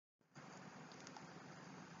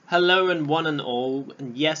Hello and one and all,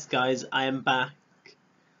 and yes guys, I am back.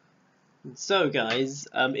 So guys,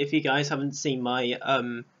 if you guys haven't seen my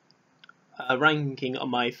ranking on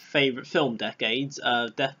my favourite film decades,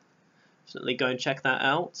 definitely go and check that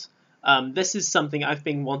out. This is something I've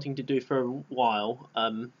been wanting to do for a while,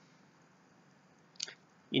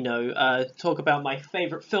 talk about my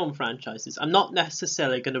favourite film franchises. I'm not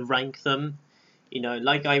necessarily going to rank them,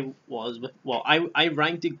 like I was, I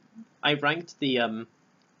ranked the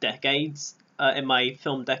decades in my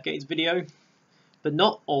film decades video, but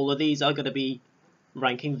not all of these are going to be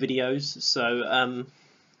ranking videos, so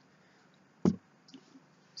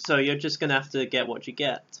you're just going to have to get what you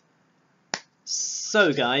get.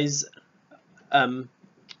 So guys,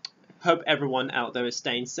 hope everyone out there is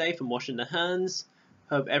staying safe and washing their hands.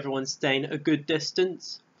 Hope everyone's staying a good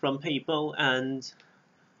distance from people, and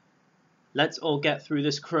let's all get through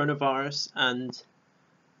this coronavirus and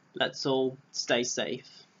let's all stay safe.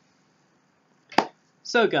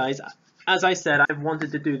 So guys, as I said, I've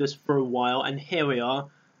wanted to do this for a while, and here we are.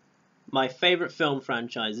 My favourite film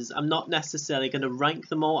franchises. I'm not necessarily going to rank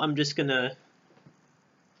them all, I'm just going to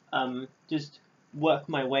just work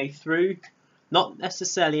my way through. Not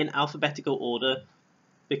necessarily in alphabetical order,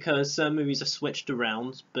 because some movies are switched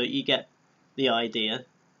around, but you get the idea.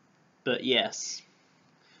 But yes.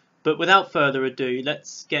 But without further ado,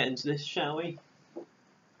 let's get into this, shall we?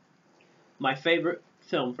 My favourite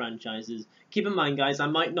film franchises. Keep in mind, guys, I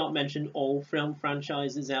might not mention all film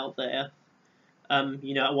franchises out there. I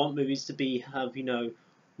want movies to have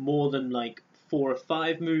more than like 4 or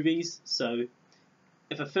 5 movies. So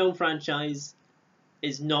if a film franchise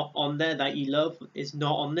is not on there that you love, is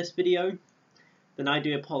not on this video, then I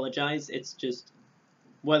do apologise. It's just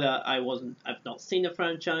whether I've not seen a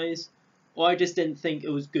franchise, or I just didn't think it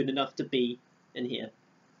was good enough to be in here.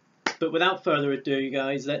 But without further ado,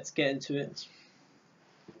 guys, let's get into it.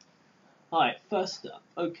 Alright, first up,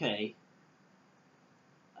 okay.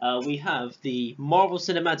 We have the Marvel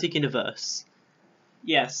Cinematic Universe.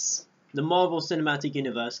 Yes, the Marvel Cinematic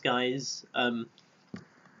Universe, guys.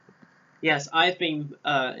 Yes, I've been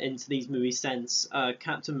into these movies since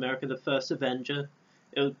Captain America: The First Avenger.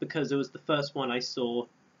 Because it was the first one I saw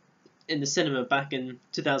in the cinema back in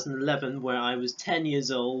 2011, where I was 10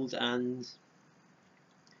 years old, and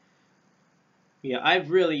yeah, I've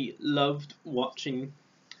really loved watching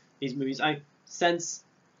these movies. Since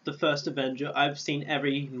the first Avenger, I've seen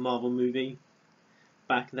every Marvel movie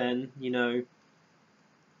back then,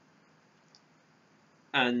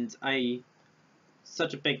 and I'm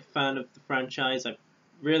such a big fan of the franchise. I've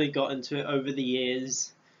really got into it over the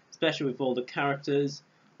years, especially with all the characters.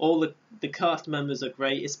 All the cast members are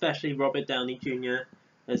great, especially Robert Downey Jr.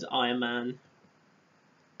 as Iron Man.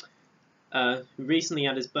 Who recently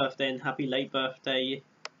had his birthday, and happy late birthday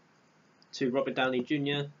to Robert Downey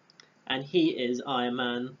Jr. And he is Iron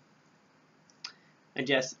Man. And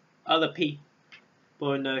yes, other people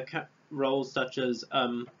in roles such as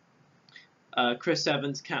Chris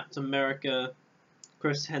Evans, Captain America,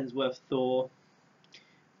 Chris Hemsworth, Thor,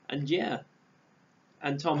 and yeah,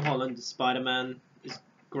 and Tom Holland as Spider-Man is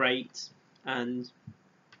great, and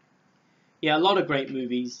yeah, a lot of great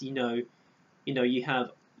movies. You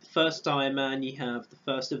have the first Iron Man, you have the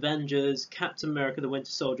first Avengers, Captain America: The Winter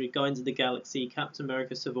Soldier, Guardians of the Galaxy, Captain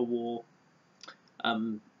America: Civil War,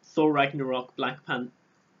 Thor: Ragnarok, Black Panther,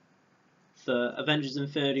 Avengers: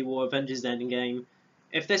 Infinity War, Avengers: Endgame.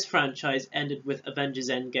 If this franchise ended with Avengers: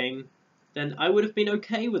 Endgame, then I would have been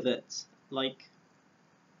okay with it. Like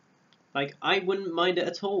I wouldn't mind it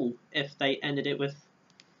at all if they ended it with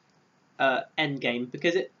Endgame,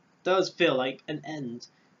 because it does feel like an end.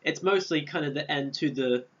 It's mostly kind of the end to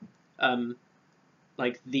the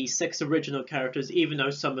the 6 original characters, even though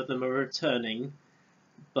some of them are returning.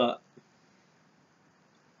 But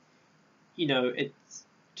it's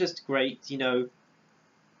just great.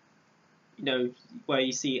 Where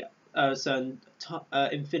you see certain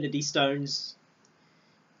Infinity Stones,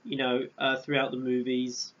 throughout the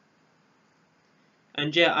movies.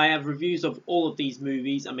 And yeah, I have reviews of all of these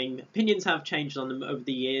movies. I mean, opinions have changed on them over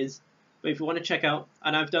the years, but if you want to check out,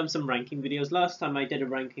 and I've done some ranking videos. Last time I did a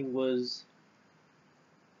ranking was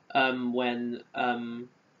when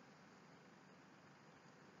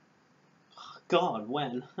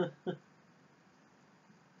when?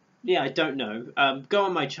 Yeah, I don't know. Go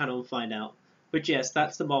on my channel and find out. But yes,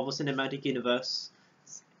 that's the Marvel Cinematic Universe.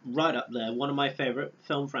 It's right up there, one of my favourite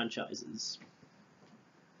film franchises.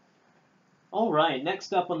 Alright,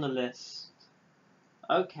 next up on the list.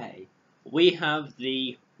 Okay, we have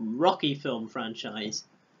the Rocky film franchise.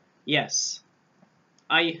 Yes,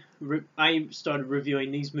 I started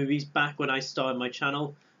reviewing these movies back when I started my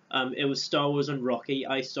channel. it was Star Wars and Rocky.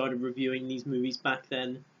 I started reviewing these movies back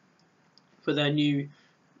then for their new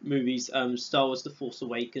movies, Star Wars: The Force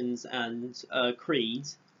Awakens and Creed.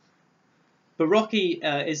 But Rocky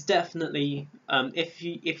is definitely, if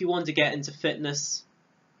you want to get into fitness,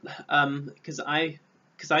 because I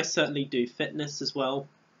certainly do fitness as well.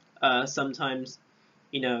 Sometimes,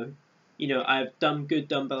 I've done good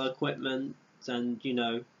dumbbell equipment, and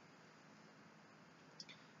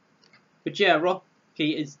but yeah,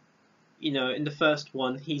 Rocky is, in the first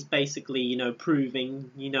one, he's basically,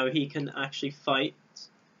 proving, he can actually fight.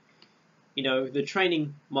 The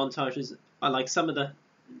training montages are like some of the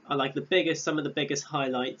biggest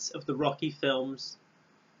highlights of the Rocky films.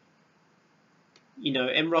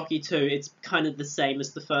 In Rocky 2, it's kind of the same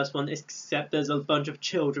as the first one, except there's a bunch of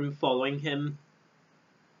children following him.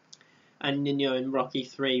 And in Rocky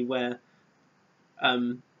 3, where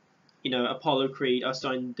Apollo Creed are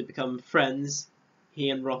starting to become friends, he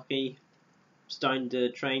and Rocky starting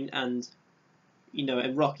to train, and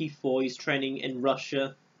in Rocky 4 he's training in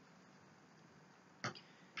Russia.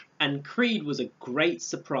 And Creed was a great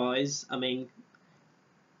surprise. I mean,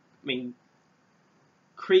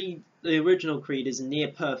 Creed, the original Creed, is a near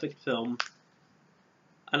perfect film,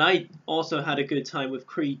 and I also had a good time with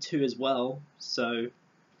Creed 2 as well. So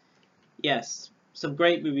yes, some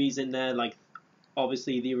great movies in there, like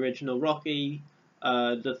obviously the original Rocky,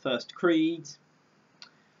 the first Creed.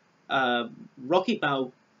 Rocky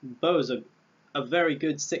Balboa is a very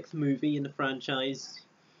good sixth movie in the franchise.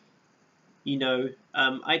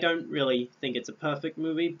 I don't really think it's a perfect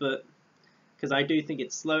movie, but because I do think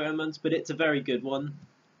it's slow elements, but it's a very good one.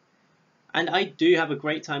 And I do have a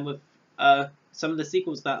great time with some of the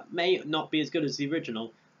sequels that may not be as good as the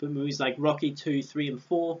original, but movies like Rocky 2, 3, and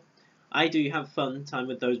 4, I do have fun time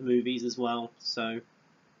with those movies as well. So,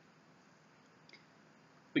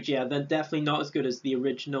 but yeah, they're definitely not as good as the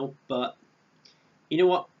original, but you know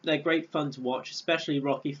what? They're great fun to watch, especially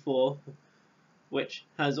Rocky 4, which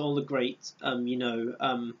has all the great,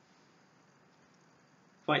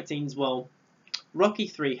 fight scenes. Well, Rocky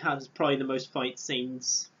 3 has probably the most fight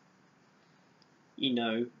scenes,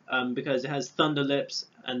 because it has Thunder Lips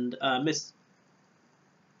and Mr.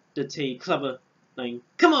 T Clubber saying,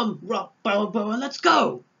 "Come on, Rock Balboa, let's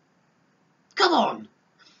go! Come on!"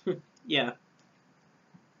 Yeah.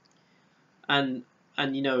 And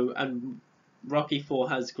Rocky 4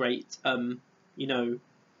 has great,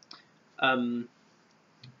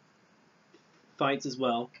 fights as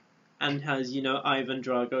well, and has, Ivan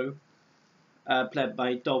Drago, played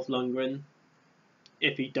by Dolph Lundgren.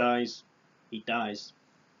 If he dies, he dies.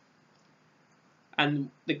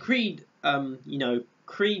 And the Creed,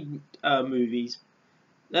 Creed movies,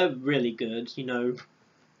 they're really good. In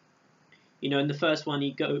the first one,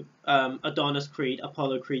 Adonis Creed,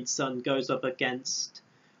 Apollo Creed's son, goes up against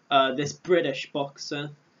this British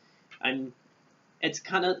boxer, and it's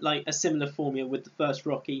kind of like a similar formula with the first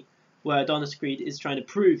Rocky, where Adonis Creed is trying to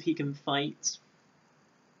prove he can fight.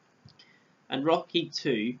 And Rocky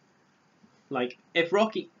 2,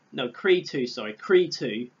 Creed 2,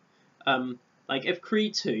 if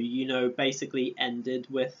Creed 2, basically ended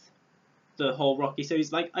with the whole Rocky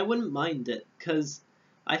series, I wouldn't mind it, because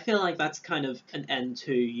I feel like that's kind of an end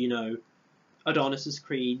to, Adonis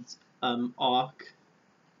Creed's arc.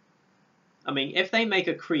 I mean, if they make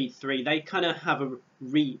a Creed 3, they kind of have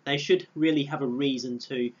they should really have a reason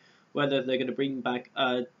to, whether they're going to bring back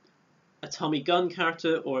a Tommy Gunn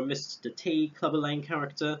character or a Mr. T Clubber Lang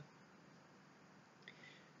character.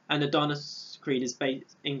 And Adonis Creed is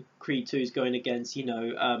in Creed 2 is going against,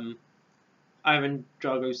 Ivan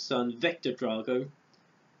Drago's son, Victor Drago.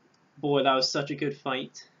 Boy, that was such a good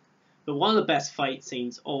fight. But one of the best fight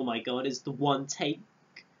scenes, oh my god, is the one-take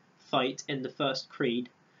fight in the first Creed,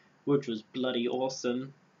 which was bloody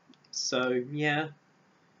awesome. So, yeah.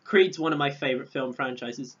 Creed's one of my favourite film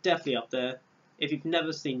franchises, definitely up there. If you've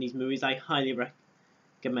never seen these movies, I highly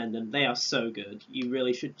recommend them. They are so good. You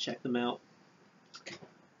really should check them out.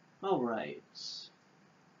 Alright.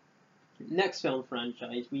 Next film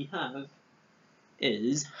franchise we have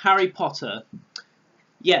is Harry Potter.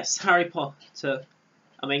 Yes, Harry Potter.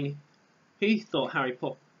 I mean, who thought Harry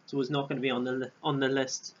Potter was not going to be on the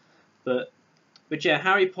list? But yeah,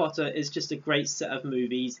 Harry Potter is just a great set of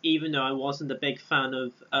movies, even though I wasn't a big fan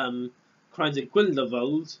of Crimes of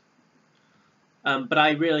Grindelwald. But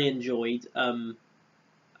I really enjoyed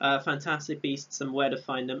Fantastic Beasts and Where to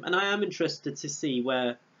Find Them, and I am interested to see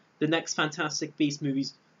where the next Fantastic Beasts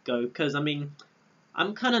movies go, because I mean,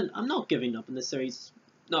 I'm not giving up on the series,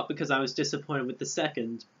 not because I was disappointed with the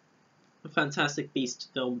second Fantastic Beasts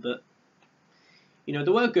film, but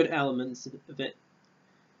there were good elements of it.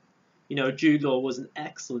 You know, Jude Law was an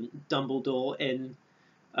excellent Dumbledore in,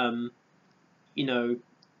 you know,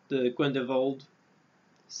 the Grindelwald.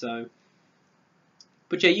 So,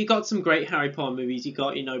 but yeah, you got some great Harry Potter movies. You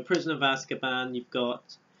got, you know, Prisoner of Azkaban. You've got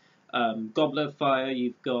Goblet of Fire.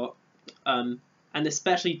 You've got, and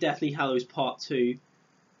especially Deathly Hallows Part 2,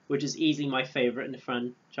 which is easily my favourite in the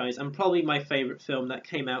franchise, and probably my favourite film that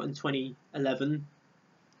came out in 2011.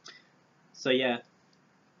 So yeah,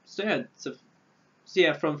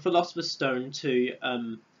 from Philosopher's Stone to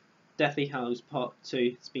Deathly Hallows Part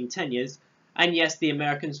 2, it's been 10 years. And yes, the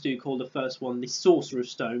Americans do call the first one the Sorcerer's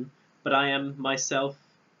Stone, but I am myself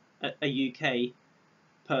a UK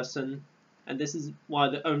person, and this is one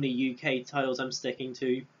of the only UK titles I'm sticking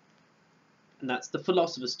to, and that's the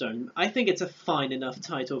Philosopher's Stone. I think it's a fine enough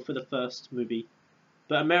title for the first movie,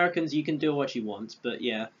 but Americans, you can do what you want, but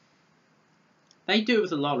yeah. They do it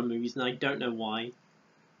with a lot of movies, and I don't know why,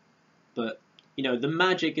 but, you know, the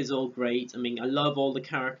magic is all great. I mean, I love all the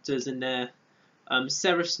characters in there.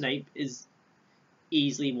 Severus Snape is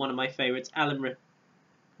easily one of my favourites. Alan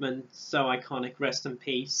Rickman, so iconic, rest in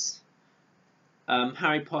peace.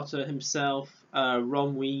 Harry Potter himself,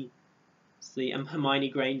 Ron Weasley, and Hermione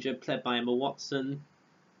Granger, played by Emma Watson.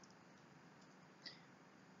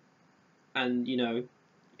 And, you know, you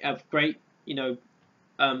have great, you know,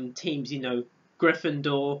 teams, you know,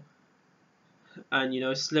 Gryffindor and, you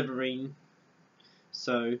know, Slytherin.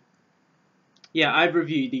 So, yeah, I've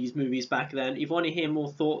reviewed these movies back then. If you want to hear more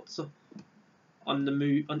thoughts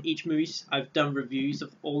on each movie, I've done reviews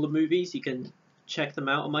of all the movies. You can check them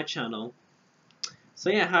out on my channel. So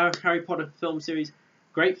yeah, Harry Potter film series,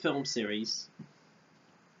 great film series.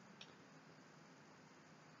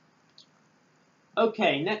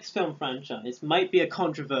 Okay, next film franchise might be a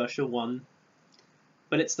controversial one,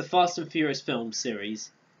 but it's the Fast and Furious film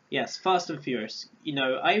series. Yes, Fast and Furious. You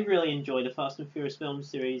know, I really enjoy the Fast and Furious film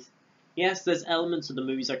series. Yes, there's elements of the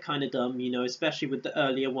movies are kind of dumb, you know, especially with the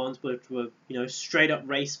earlier ones, which were, you know, straight up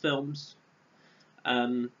race films.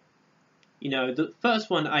 You know, the first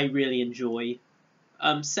one I really enjoy.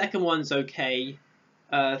 Second one's okay.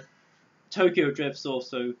 Tokyo Drift's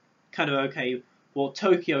also kind of okay. Well,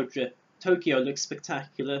 Tokyo looks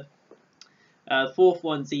spectacular. Fourth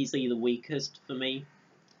one's easily the weakest for me.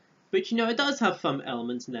 But, you know, it does have fun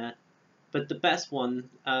elements in there. But the best one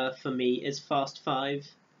for me is Fast 5.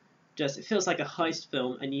 Just, it feels like a heist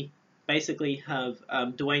film, and you basically have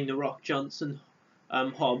Dwayne "The Rock" Johnson,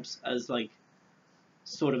 Hobbs, as like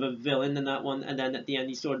sort of a villain in that one, and then at the end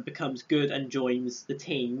he sort of becomes good and joins the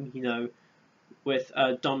team, you know, with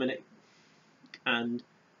Dominic and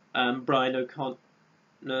Brian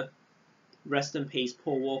O'Connor. Rest in peace,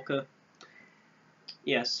 Paul Walker.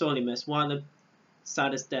 Yeah, sorely missed. One of the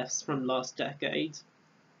saddest deaths from last decade.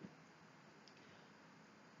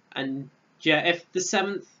 And yeah, if the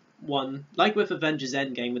seventh one, like with Avengers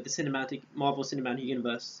Endgame with the Marvel Cinematic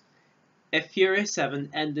Universe, if Furious 7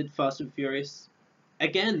 ended Fast and Furious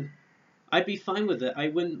again, I'd be fine with it. I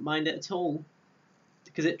wouldn't mind it at all,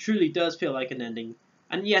 because it truly does feel like an ending.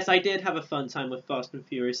 And yes, I did have a fun time with Fast and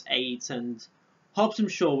Furious 8, and Hobbs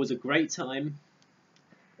and Shaw was a great time.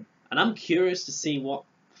 And I'm curious to see what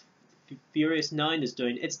Furious 9 is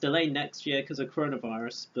doing. It's delayed next year because of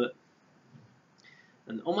coronavirus, but...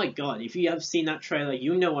 And oh my god, if you have seen that trailer,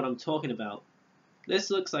 you know what I'm talking about. This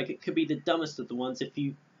looks like it could be the dumbest of the ones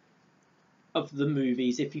of the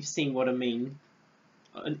movies, if you've seen what I mean.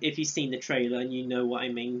 If you've seen the trailer and you know what I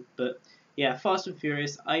mean. But yeah, Fast and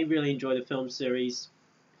Furious, I really enjoy the film series.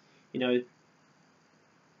 You know,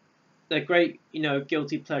 they're great, you know,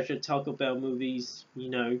 guilty pleasure Taco Bell movies, you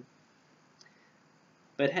know.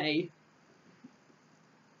 But hey,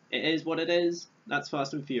 it is what it is. That's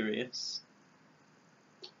Fast and Furious.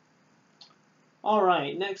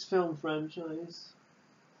 Alright, next film franchise.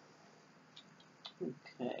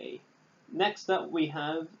 Okay. Next up we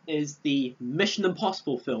have is the Mission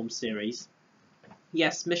Impossible film series.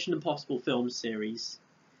 Yes, Mission Impossible film series.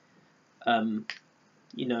 You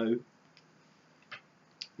know,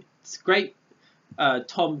 it's great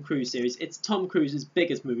Tom Cruise series. It's Tom Cruise's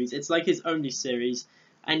biggest movies. It's like his only series.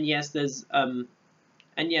 And yes, there's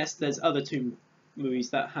other two movies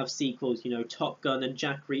that have sequels, you know, Top Gun and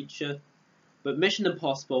Jack Reacher. But Mission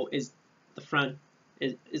Impossible is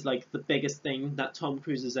is like the biggest thing that Tom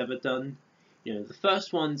Cruise has ever done. You know, the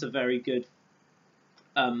first one's a very good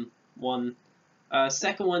one.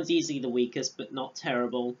 Second one's easily the weakest, but not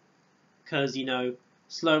terrible, because, you know,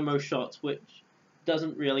 slow-mo shots, which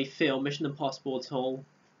doesn't really feel Mission Impossible at all.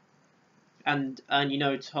 And you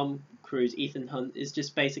know, Tom Cruise, Ethan Hunt, is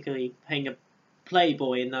just basically playing a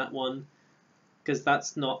playboy in that one, because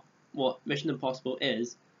that's not what Mission Impossible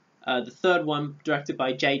is. The third one, directed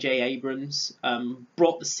by J.J. Abrams,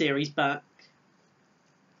 brought the series back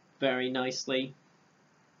very nicely.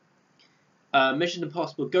 Mission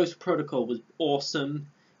Impossible Ghost Protocol was awesome,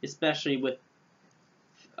 especially with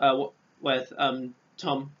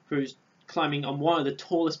Tom Cruise climbing on one of the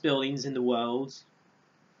tallest buildings in the world.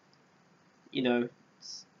 You know,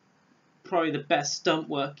 it's probably the best stunt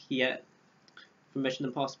work yet for Mission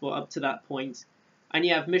Impossible up to that point. And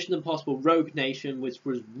you have Mission Impossible Rogue Nation, which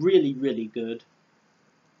was really, really good.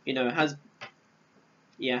 You know, it has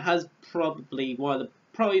probably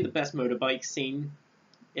the best motorbike scene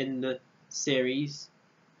in the series.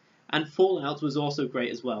 And Fallout was also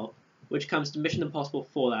great as well, which comes to Mission Impossible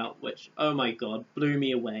Fallout, which, oh my god, blew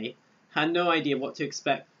me away. Had no idea what to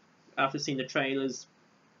expect after seeing the trailers.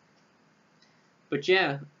 But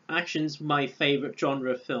yeah, action's my favourite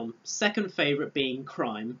genre of film. Second favourite being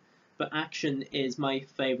crime, but action is my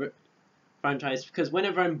favourite franchise because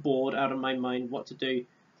whenever I'm bored out of my mind what to do,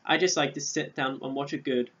 I just like to sit down and watch a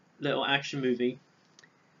good little action movie.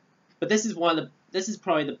 But this is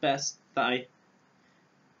probably the best that I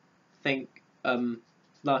think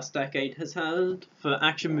last decade has had for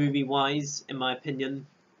action movie wise, in my opinion,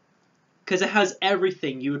 because it has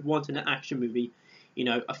everything you would want in an action movie. You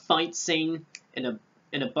know, a fight scene in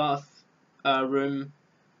a bath room,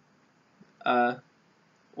 or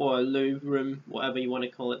a loo room, whatever you want to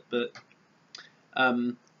call it, but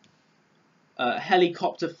a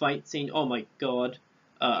helicopter fight scene. Oh my god,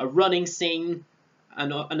 a running scene,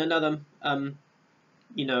 and another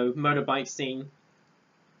motorbike scene,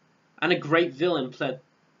 and a great villain played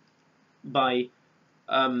by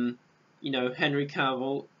Henry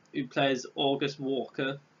Cavill, who plays August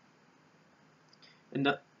Walker,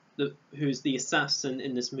 and who's the assassin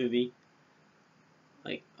in this movie.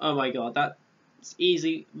 Like, oh my god, that's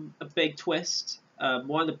easily a big twist.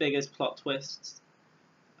 One of the biggest plot twists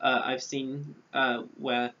I've seen,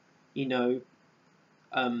 where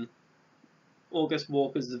August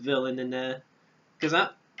Walker's the villain in there, because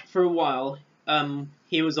for a while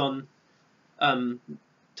he was on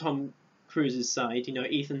Tom Cruise's side,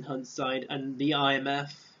 Ethan Hunt's side, and the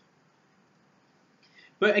IMF.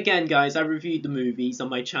 But again, guys, I reviewed the movies on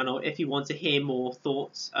my channel. If you want to hear more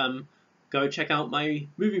thoughts, go check out my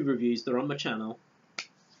movie reviews. They're on my channel.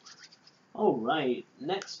 Alright,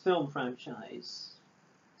 next film franchise.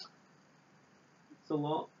 It's a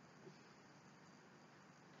lot.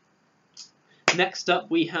 Next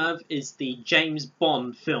up we have is the James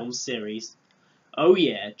Bond film series. Oh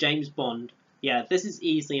yeah, James Bond. Yeah, this is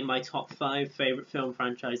easily in my top 5 favourite film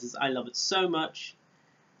franchises. I love it so much.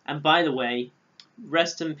 And by the way,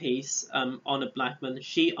 rest in peace, Honor Blackman.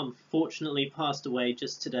 She unfortunately passed away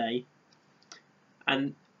just today.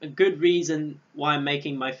 And a good reason why I'm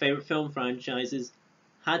making my favourite film franchises,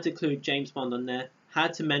 had to include James Bond on there,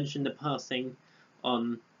 had to mention the passing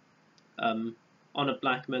on Honor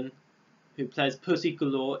Blackman, who played Pussy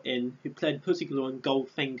Galore in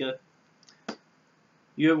Goldfinger.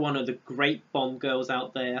 You're one of the great Bond girls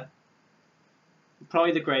out there.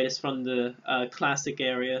 Probably the greatest from the classic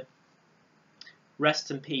area.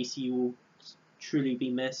 Rest in peace, you will truly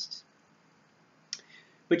be missed.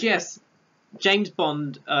 But yes, James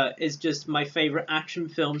Bond is just my favourite action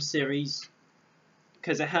film series,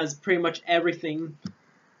 because it has pretty much everything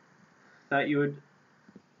that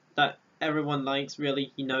everyone likes,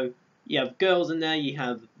 really. You have girls in there, you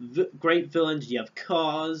have great villains, you have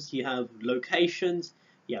cars, you have locations,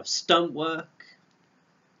 you have stunt work,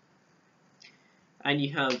 and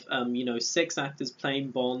you have 6 actors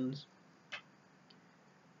playing Bond.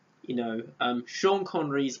 Sean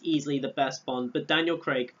Connery is easily the best Bond, but Daniel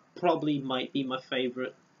Craig probably might be my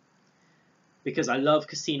favourite, because I love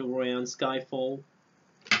Casino Royale and Skyfall.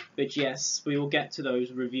 But yes, we will get to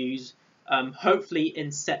those reviews, hopefully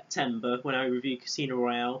in September when I review Casino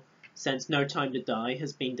Royale, since No Time to Die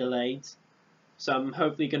has been delayed. So I'm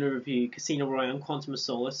hopefully going to review Casino Royale and Quantum of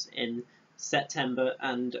Solace in September,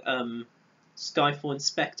 and Skyfall and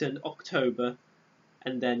Spectre in October,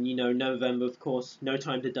 and then November, of course, No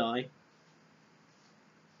Time to Die.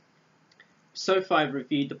 So far I've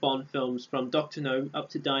reviewed the Bond films from Dr. No up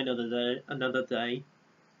to Die Another Day.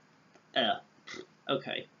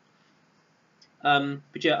 Okay.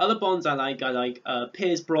 But yeah, other Bonds I like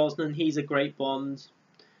Pierce Brosnan, he's a great Bond.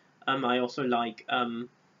 I also like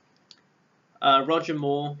Roger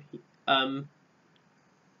Moore.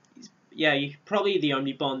 He's probably the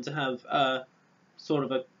only Bond to have sort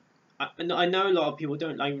of a... I know a lot of people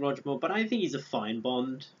don't like Roger Moore, but I think he's a fine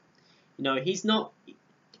Bond. He's not...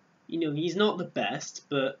 he's not the best,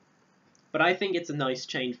 but I think it's a nice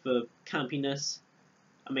change for campiness.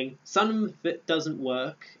 I mean, some of it doesn't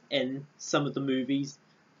work in some of the movies,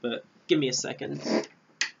 but give me a second.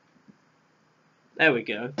 There we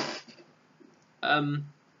go.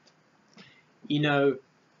 You know,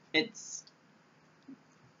 it's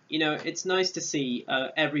it's nice to see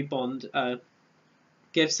every Bond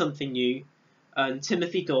give something new. And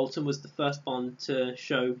Timothy Dalton was the first Bond to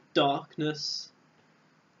show darkness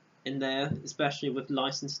in there, especially with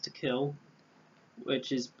License to Kill,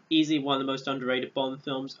 which is easily one of the most underrated Bond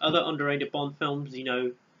films. Other underrated Bond films,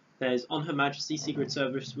 there's On Her Majesty's Secret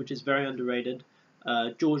Service, which is very underrated.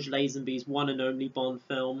 George Lazenby's One and Only Bond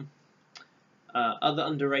film. Other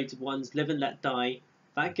underrated ones, Live and Let Die.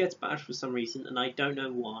 That gets bashed for some reason, and I don't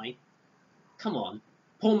know why. Come on.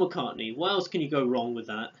 Paul McCartney, what else can you go wrong with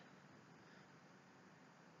that?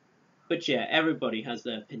 But yeah, everybody has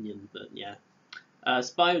their opinion, but yeah.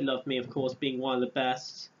 Spy Who Loved Me, of course, being one of the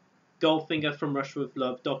best. Goldfinger, From Russia with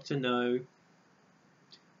Love, Dr. No.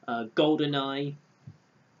 GoldenEye.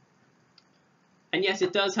 And yes,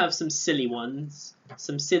 it does have some silly ones.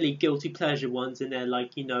 Some silly guilty pleasure ones in there,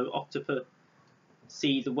 like, Octopus.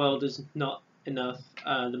 See, The World Is Not Enough.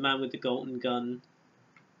 The Man with the Golden Gun.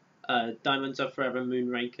 Diamonds Are Forever,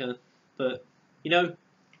 Moonraker. But, I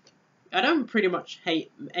don't pretty much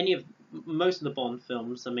hate most of the Bond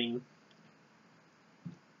films. I mean,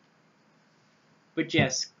 but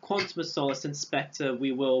yes, Quantum of Solace and Spectre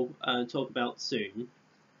we will talk about soon.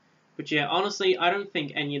 But yeah, honestly, I don't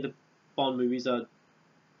think any of the Bond movies are,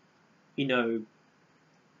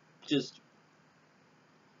 just,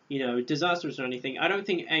 disasters or anything. I don't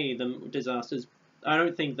think any of them are disasters. I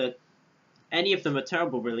don't think that any of them are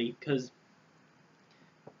terrible, really, because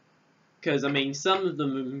I mean, some of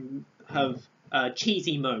them have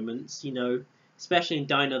cheesy moments, especially in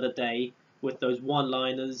Die Another Day with those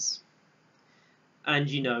one-liners, and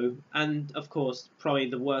and of course probably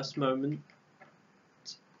the worst moment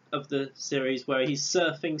of the series where he's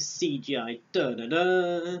surfing CGI,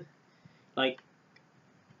 like.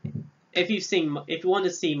 If you want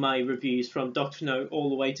to see my reviews from Dr. No all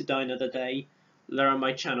the way to Die Another Day, they're on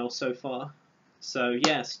my channel so far. So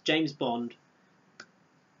yes, James Bond.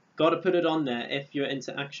 Gotta put it on there if you're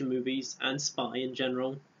into action movies and spy in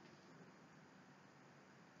general.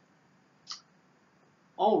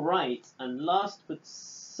 Alright, and last but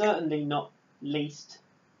certainly not least,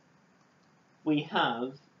 we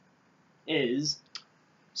have is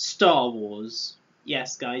Star Wars.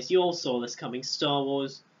 Yes, guys, you all saw this coming. Star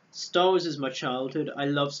Wars. Star Wars is my childhood. I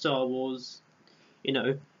love Star Wars.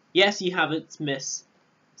 Yes, you have its misses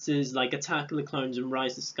like Attack of the Clones and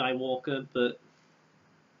Rise of Skywalker, but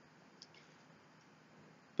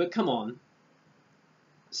come on.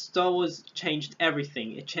 Star Wars changed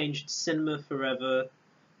everything. It changed cinema forever,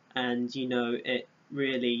 and it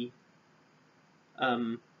really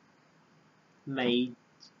made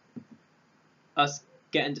us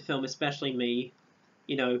get into film, especially me.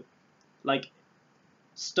 Like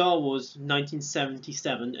Star Wars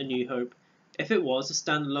 1977, A New Hope. If it was a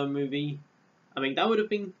standalone movie, I mean, that would have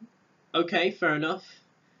been okay, fair enough.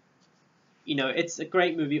 It's a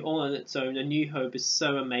great movie all on its own. A New Hope is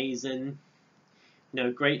so amazing.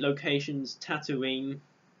 Great locations, Tatooine,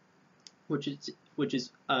 which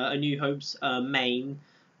is A New Hope's main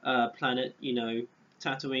planet.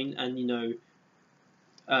 Tatooine, and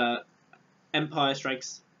Empire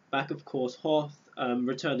Strikes Back, of course, Hoth,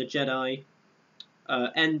 Return of the Jedi,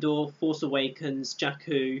 Endor, Force Awakens,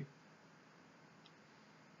 Jakku,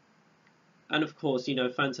 and of course,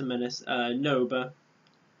 Phantom Menace, Noba,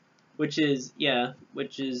 which is not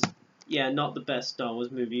the best Star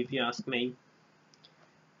Wars movie if you ask me.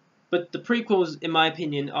 But the prequels, in my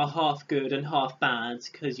opinion, are half good and half bad,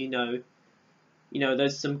 because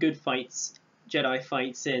there's some good fights, Jedi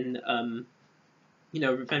fights in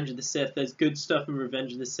Revenge of the Sith. There's good stuff in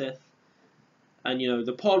Revenge of the Sith. And,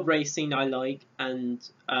 the pod racing I like, and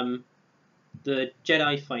the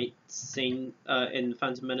Jedi fight scene in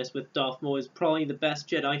Phantom Menace with Darth Maul is probably the best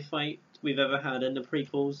Jedi fight we've ever had in the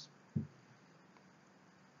prequels.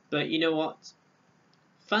 But you know what?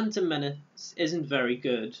 Phantom Menace isn't very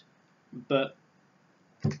good, but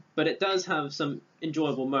it does have some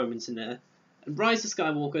enjoyable moments in there. And Rise of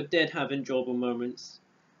Skywalker did have enjoyable moments,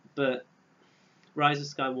 but Rise of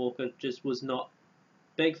Skywalker just was not a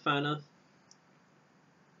big fan of.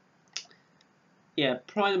 Yeah,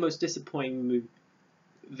 probably the most disappointing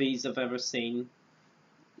movies I've ever seen.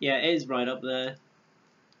 Yeah, it is right up there.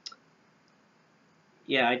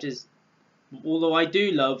 Yeah, although I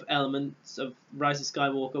do love elements of Rise of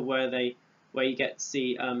Skywalker where you get to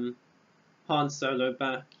see Han Solo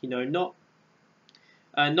back, not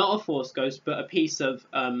a Force Ghost, but a piece of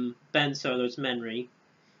Ben Solo's memory,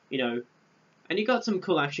 and you got some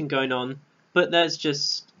cool action going on, but there's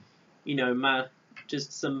just,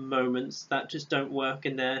 just some moments that just don't work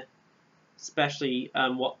in there, especially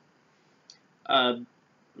what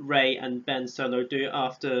Rey and Ben Solo do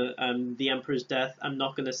after the Emperor's death. I'm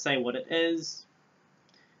not going to say what it is,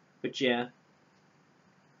 but yeah.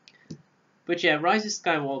 But yeah, Rise of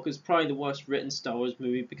Skywalker is probably the worst written Star Wars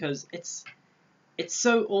movie because it's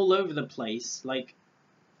so all over the place. Like,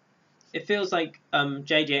 it feels like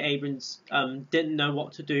J.J. Abrams didn't know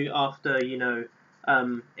what to do after,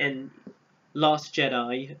 in Last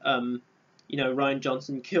Jedi, Rian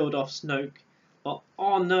Johnson killed off Snoke. But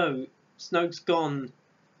oh no, Snoke's gone.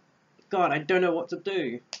 God, I don't know what to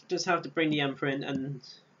do. Just have to bring the Emperor in and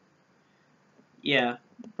yeah,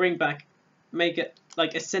 make it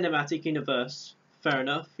like a cinematic universe. Fair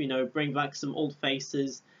enough, bring back some old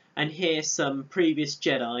faces and hear some previous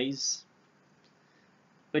Jedis.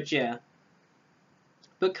 But yeah.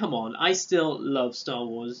 But come on, I still love Star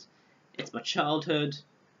Wars. It's my childhood.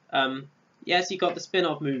 Yes, you got the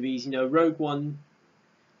spin-off movies, Rogue One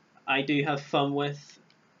I do have fun with.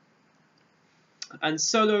 And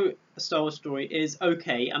Solo A Star Wars Story is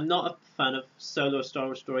okay. I'm not a fan of Solo A Star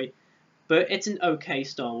Wars Story, but it's an okay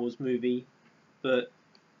Star Wars movie. But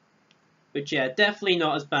yeah, definitely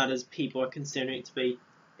not as bad as people are considering it to be.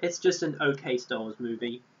 It's just an okay Star Wars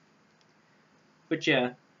movie. But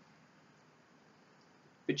yeah,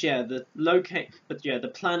 the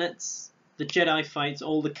planets, the Jedi fights,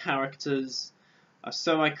 all the characters are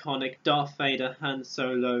so iconic. Darth Vader, Han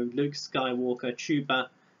Solo, Luke Skywalker,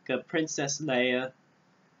 Chewbacca, Princess Leia.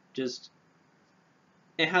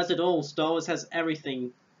 It has it all. Star Wars has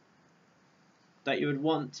everything that you would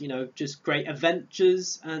want, just great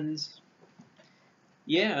adventures and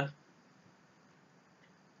yeah.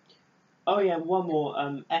 Oh yeah, one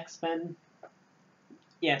more, X-Men.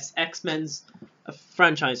 Yes, X-Men's a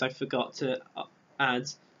franchise I forgot to add.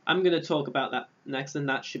 I'm going to talk about that next, and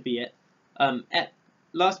that should be it.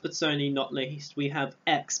 Last but certainly not least, we have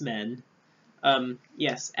X-Men.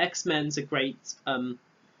 Yes, X-Men's a great. I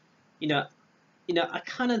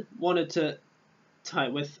kind of wanted to tie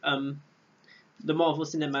it with the Marvel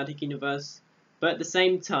Cinematic Universe, but at the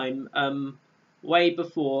same time, way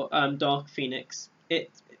before Dark Phoenix, it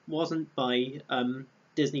wasn't by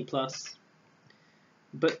Disney Plus.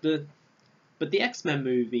 But the X-Men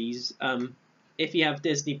movies, if you have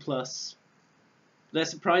Disney Plus, they're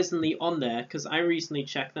surprisingly on there because I recently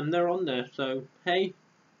checked them. They're on there, so hey,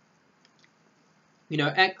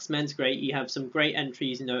 X-Men's great. You have some great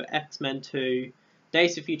entries. X-Men 2,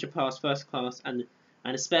 Days of Future Past, First Class, and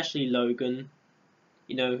especially Logan.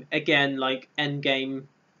 Again, like Endgame,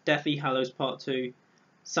 Deathly Hallows Part 2,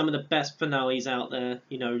 some of the best finales out there.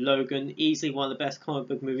 Logan, easily one of the best comic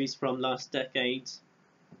book movies from last decade.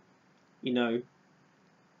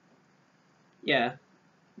 Yeah,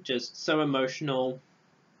 just so emotional.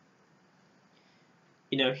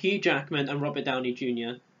 Hugh Jackman and Robert Downey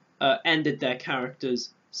Jr. Ended their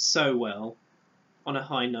characters so well, on a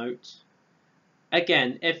high note.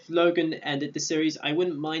 Again, if Logan ended the series, I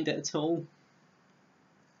wouldn't mind it at all.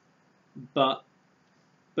 But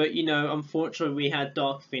unfortunately we had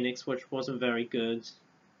Dark Phoenix, which wasn't very good.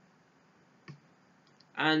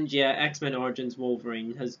 And yeah, X-Men Origins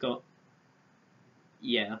Wolverine has got,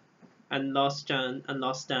 yeah, and Last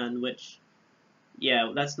Stand, which, yeah,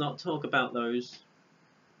 let's not talk about those.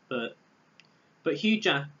 But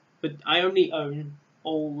I only own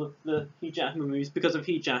all of the Hugh Jackman movies because of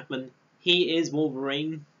Hugh Jackman. He is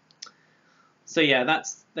Wolverine. So yeah,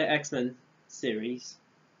 that's the X-Men series.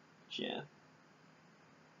 Yeah.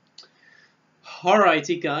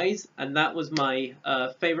 Alrighty, guys, and that was my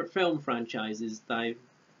favorite film franchises that I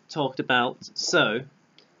talked about. So,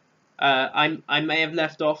 I may have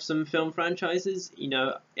left off some film franchises.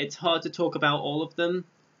 It's hard to talk about all of them,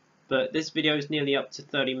 but this video is nearly up to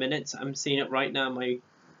 30 minutes. I'm seeing it right now on my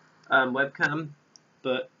webcam,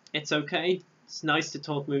 but it's okay. It's nice to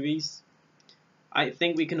talk movies. I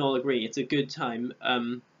think we can all agree it's a good time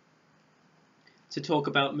to talk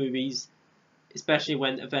about movies, especially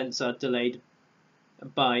when events are delayed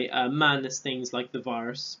by madness things like the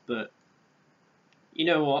virus. But you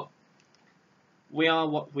know what? We are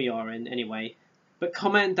what we are in anyway. But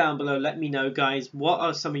comment down below, let me know, guys, what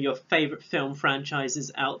are some of your favourite film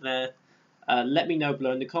franchises out there? Let me know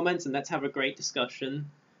below in the comments, and let's have a great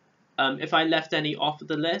discussion. If I left any off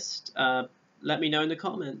the list, let me know in the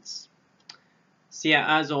comments. So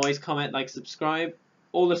yeah, as always, comment, like, subscribe.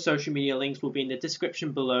 All the social media links will be in the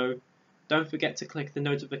description below. Don't forget to click the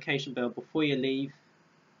notification bell before you leave.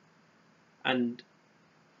 And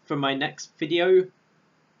for my next video,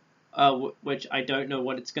 which I don't know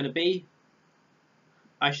what it's going to be,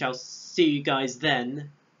 I shall see you guys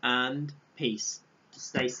then, and peace.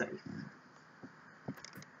 Stay safe.